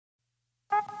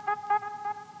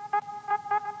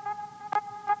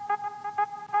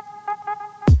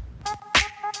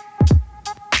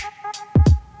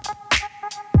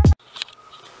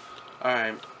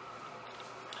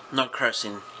No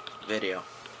cursing video.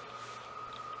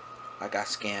 I got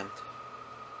scammed.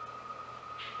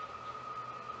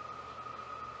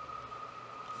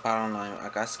 Bottom line, I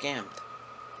got scammed.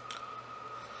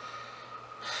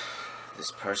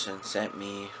 This person sent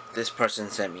me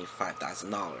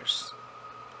 $5,000,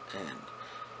 and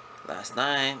last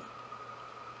night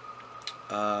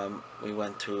we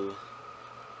went to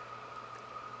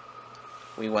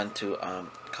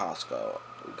Costco.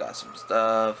 We got some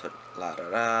stuff, la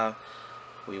da da.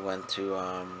 We went to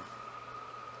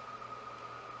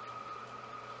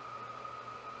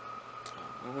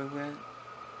where we went?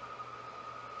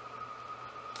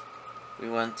 We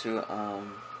went to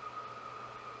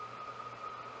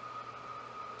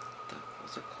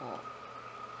what's it called?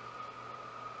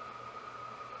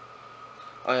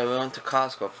 Oh yeah, we went to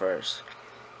Costco first,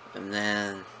 and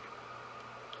then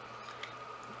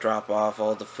drop off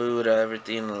all the food,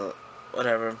 everything,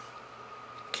 whatever.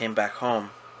 Came back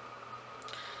home.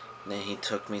 And then he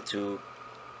took me to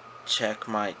cash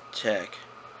my check.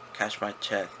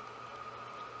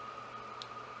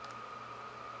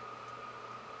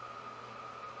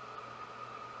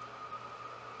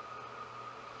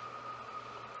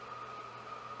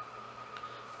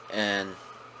 And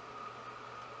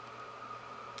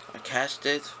I cashed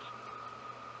it.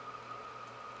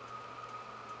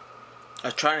 I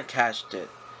was trying to cash it,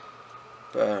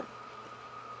 but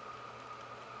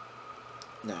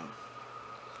no.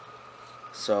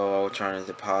 So I was trying to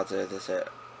deposit. They said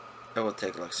it would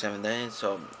take like 7 days.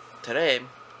 So today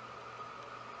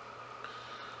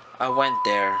I went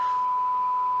there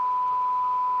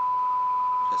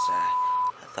because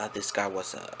I thought this guy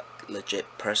was a legit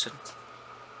person.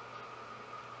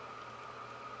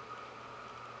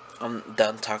 I'm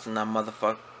done talking to that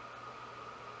motherfucker.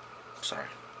 Sorry.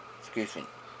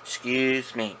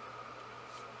 Excuse me.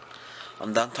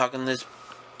 I'm done talking to this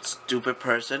stupid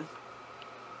person.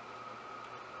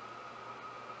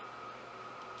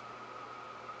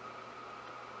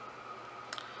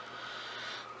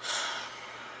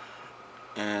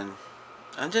 And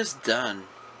I'm just done.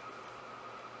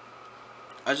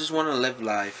 I just want to live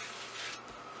life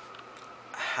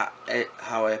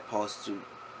how it's supposed to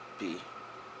be.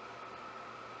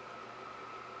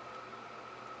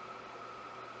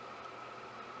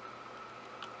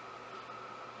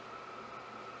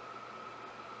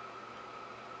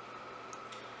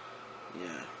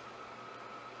 Yeah.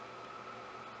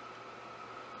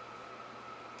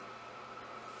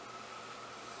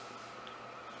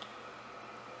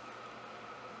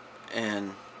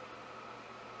 And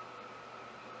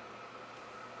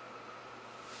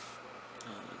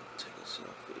take a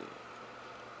selfie.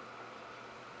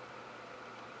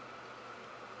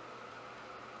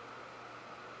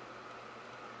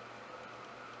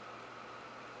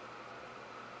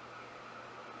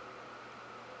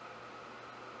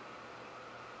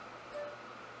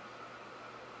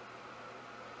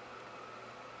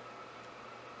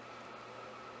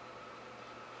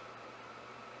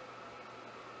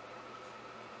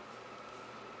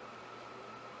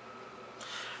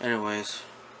 Anyways,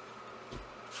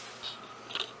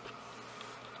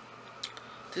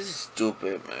 this is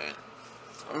stupid, man.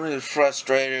 I'm really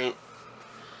frustrated.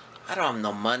 I don't have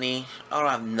no money. I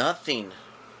don't have nothing.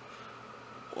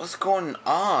 What's going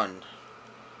on?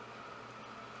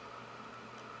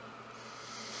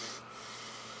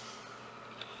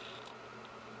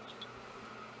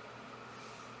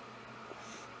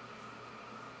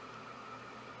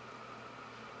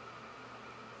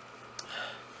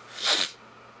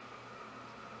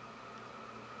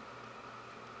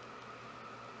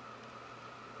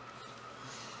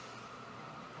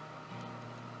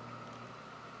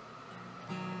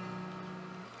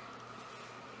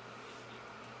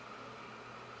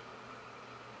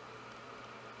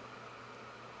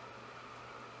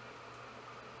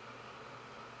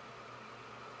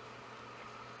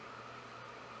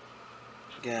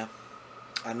 Yeah,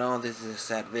 I know this is a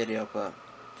sad video, but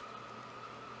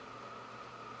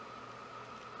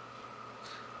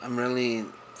I'm really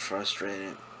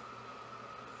frustrated.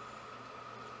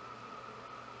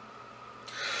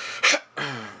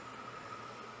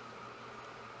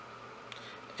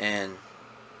 And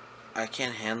I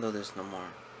can't handle this no more.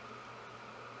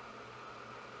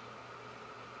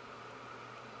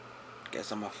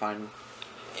 Guess I'm gonna find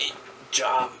a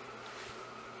job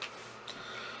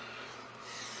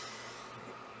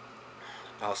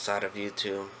outside of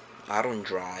YouTube. I don't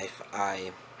drive.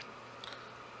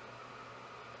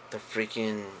 The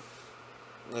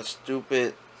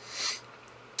stupid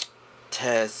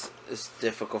test is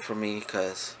difficult for me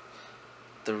because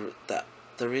the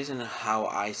reason how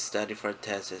I study for a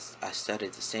test is I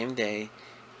studied the same day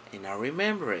and I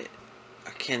remember it.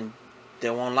 They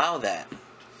won't allow that.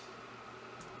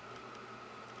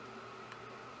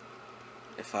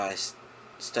 If I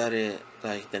study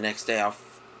like the next day,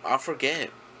 I'll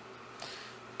forget.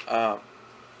 I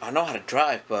know how to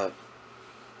drive, but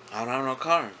I don't have no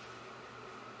car.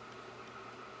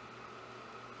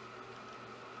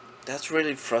 That's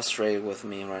really frustrating with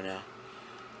me right now.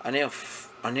 I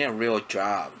need a real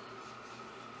job.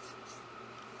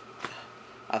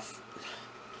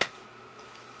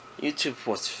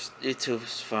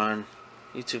 YouTube's fun.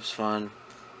 YouTube's fun.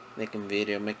 Making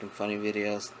funny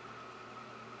videos.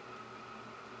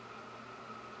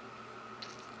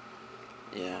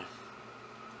 Yeah.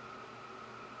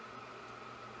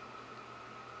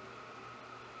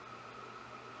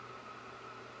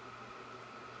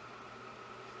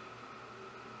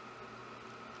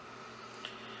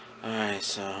 Alright,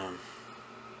 so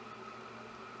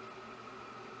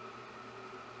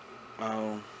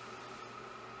I'll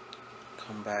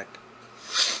come back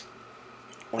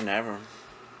whenever,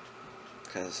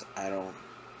 because I don't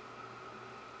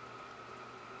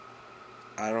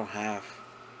have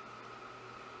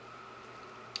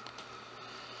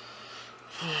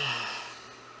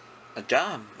a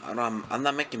job. I'm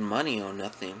not making money or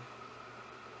nothing.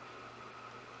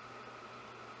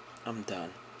 I'm done.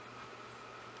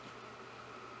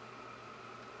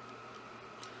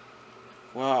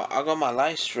 Well, I got my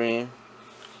live stream,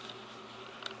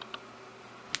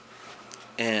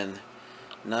 and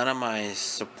none of my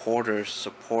supporters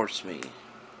supports me.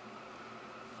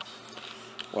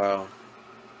 Well,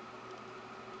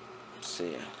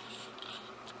 see ya.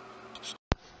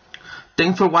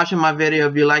 Thanks for watching my video.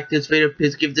 If you like this video,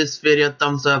 please give this video a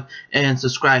thumbs up and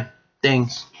subscribe.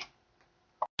 Thanks.